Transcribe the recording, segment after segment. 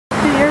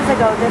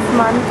ago this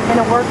month in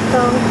a work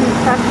zone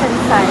construction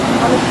site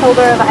on the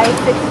shoulder of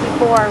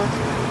I-64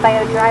 by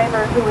a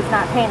driver who was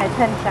not paying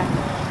attention.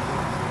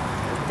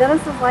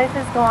 Dennis's life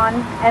is gone,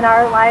 and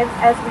our lives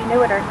as we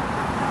knew it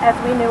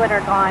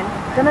are gone.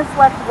 Dennis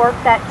left work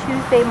that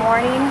Tuesday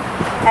morning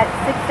at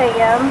 6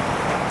 a.m.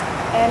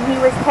 and he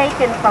was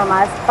taken from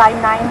us by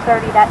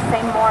 9:30 that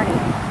same morning.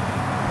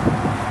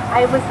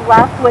 I was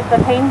left with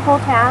the painful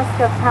task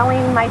of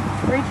telling my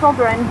 3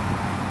 children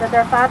that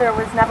their father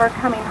was never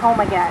coming home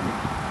again.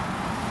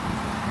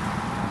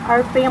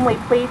 Our family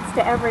pleads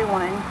to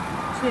everyone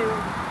to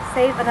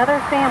save another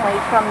family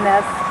from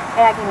this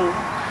agony.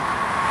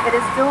 It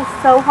is still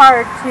so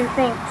hard to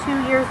think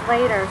 2 years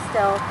later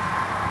still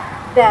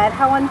that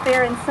how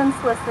unfair and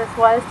senseless this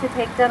was to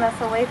take Dennis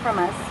away from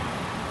us.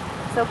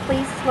 So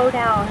please slow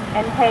down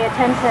and pay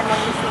attention when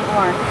you see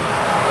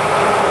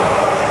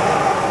orange.